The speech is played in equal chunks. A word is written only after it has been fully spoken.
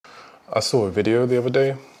I saw a video the other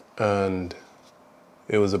day and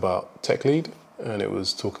it was about tech lead, and it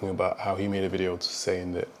was talking about how he made a video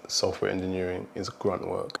saying that software engineering is grunt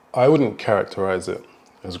work. I wouldn't characterize it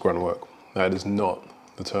as grunt work. That is not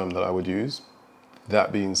the term that I would use.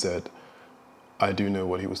 That being said, I do know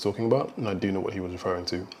what he was talking about and I do know what he was referring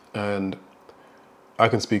to. And I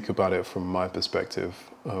can speak about it from my perspective.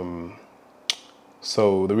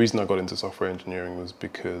 So the reason I got into software engineering was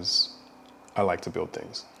because I like to build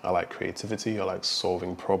things. I like creativity. I like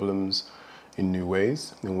solving problems in new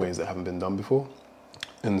ways, in ways that haven't been done before.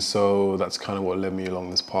 And so that's kind of what led me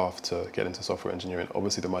along this path to get into software engineering.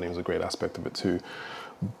 Obviously, the money was a great aspect of it too.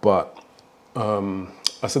 But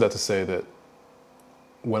I said that to say that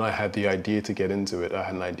when I had the idea to get into it, I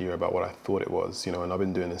had an idea about what I thought it was, and I've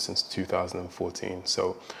been doing this since 2014.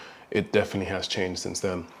 So it definitely has changed since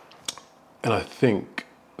then. And I think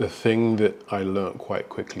the thing that I learned quite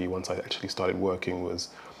quickly once I actually started working was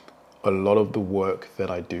a lot of the work that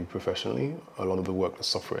I do professionally, a lot of the work that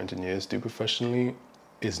software engineers do professionally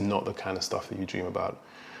is not the kind of stuff that you dream about.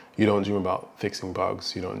 You don't dream about fixing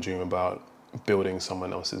bugs. You don't dream about building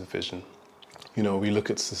someone else's vision. We look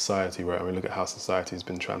at society, right? And we look at how society has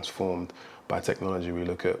been transformed by technology. We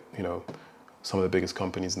look at, some of the biggest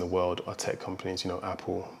companies in the world are tech companies,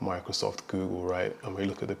 Apple, Microsoft, Google, right? And we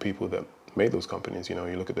look at the people that made those companies. You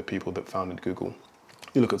look at the people that founded Google.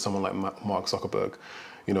 You look at someone like Mark Zuckerberg,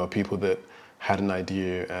 people that had an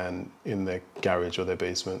idea and in their garage or their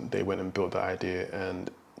basement, they went and built that idea and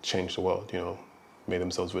changed the world, made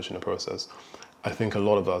themselves rich in the process. I think a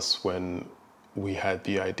lot of us, when we had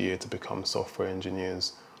the idea to become software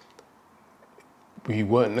engineers, we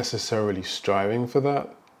weren't necessarily striving for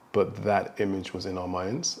that, but that image was in our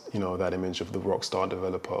minds, that image of the rock star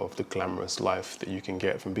developer, of the glamorous life that you can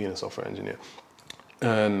get from being a software engineer.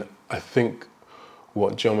 And I think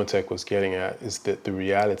what Geomatech was getting at is that the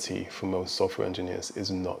reality for most software engineers is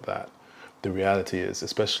not that. The reality is,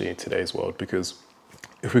 especially in today's world, because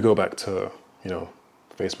if we go back to,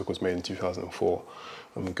 Facebook was made in 2004,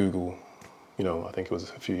 and Google, I think it was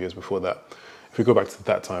a few years before that. If we go back to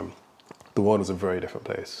that time, the world was a very different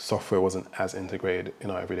place. Software wasn't as integrated in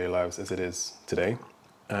our everyday lives as it is today.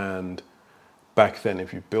 And back then,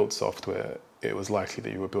 if you built software, it was likely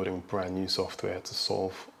that you were building brand new software to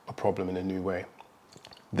solve a problem in a new way.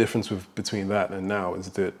 The difference between that and now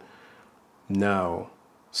is that now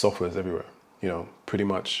software is everywhere. Pretty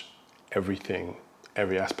much everything,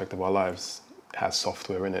 every aspect of our lives has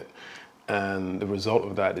software in it. And the result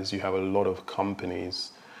of that is you have a lot of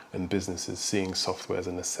companies and businesses seeing software as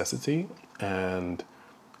a necessity. And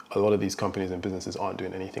a lot of these companies and businesses aren't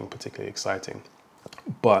doing anything particularly exciting.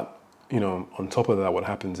 But, on top of that, what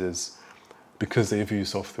happens is because they view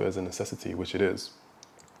software as a necessity, which it is,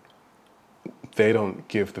 they don't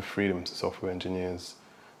give the freedom to software engineers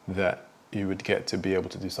that you would get to be able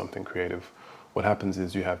to do something creative. What happens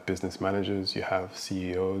is you have business managers, you have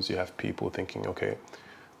CEOs, you have people thinking, okay,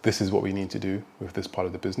 this is what we need to do with this part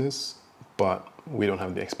of the business, but we don't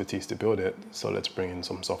have the expertise to build it, so let's bring in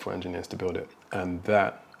some software engineers to build it. And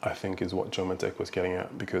that, I think, is what Geomatech was getting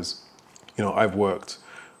at, because, I've worked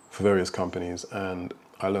for various companies and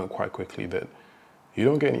I learned quite quickly that you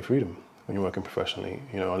don't get any freedom when you're working professionally,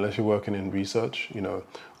 unless you're working in research,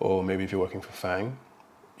 or maybe if you're working for FANG,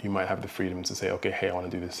 you might have the freedom to say, okay, hey, I want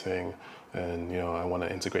to do this thing, and I want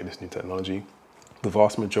to integrate this new technology. The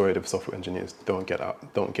vast majority of software engineers don't get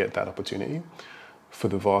that opportunity. For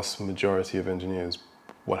the vast majority of engineers,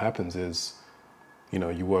 what happens is,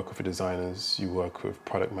 you work with the designers, you work with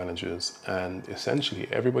product managers, and essentially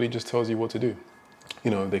everybody just tells you what to do.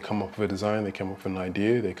 They come up with a design, they come up with an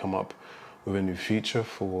idea, they come up with a new feature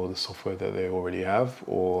for the software that they already have,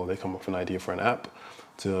 or they come up with an idea for an app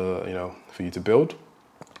to, for you to build,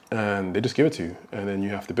 and they just give it to you, and then you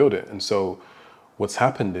have to build it. And so what's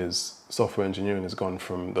happened is software engineering has gone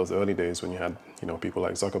from those early days when you had, people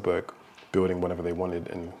like Zuckerberg building whatever they wanted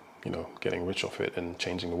and, getting rich off it and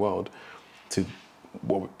changing the world, to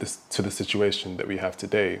the situation that we have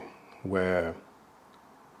today, where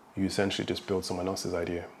you essentially just build someone else's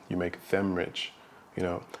idea, you make them rich,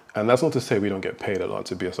 And that's not to say we don't get paid a lot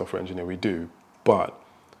to be a software engineer, we do, but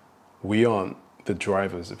we aren't the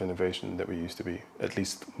drivers of innovation that we used to be, at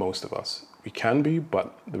least most of us. We can be,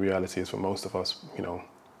 but the reality is for most of us,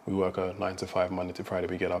 we work a 9 to 5, Monday to Friday,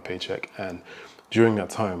 we get our paycheck, and during that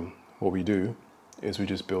time, what we do is we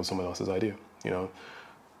just build someone else's idea,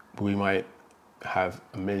 We might have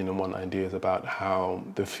 1,000,001 ideas about how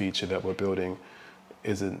the feature that we're building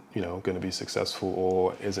isn't, going to be successful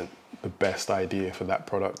or isn't the best idea for that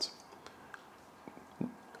product.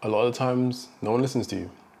 A lot of times, no one listens to you,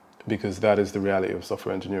 because that is the reality of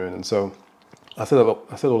software engineering. And so I said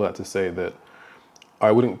all that to say that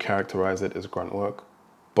I wouldn't characterize it as grunt work,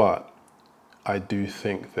 but I do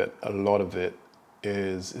think that a lot of it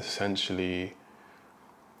is essentially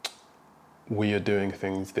we are doing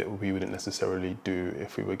things that we wouldn't necessarily do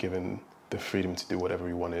if we were given the freedom to do whatever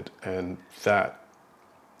we wanted. And that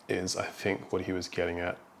is, I think, what he was getting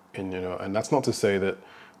at. And, and that's not to say that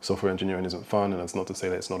software engineering isn't fun, and that's not to say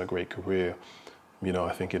that it's not a great career.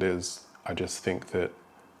 I think it is. I just think that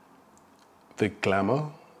the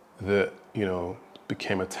glamour that,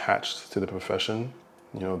 became attached to the profession,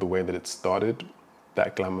 the way that it started,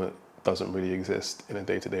 that glamour doesn't really exist in a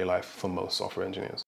day-to-day life for most software engineers.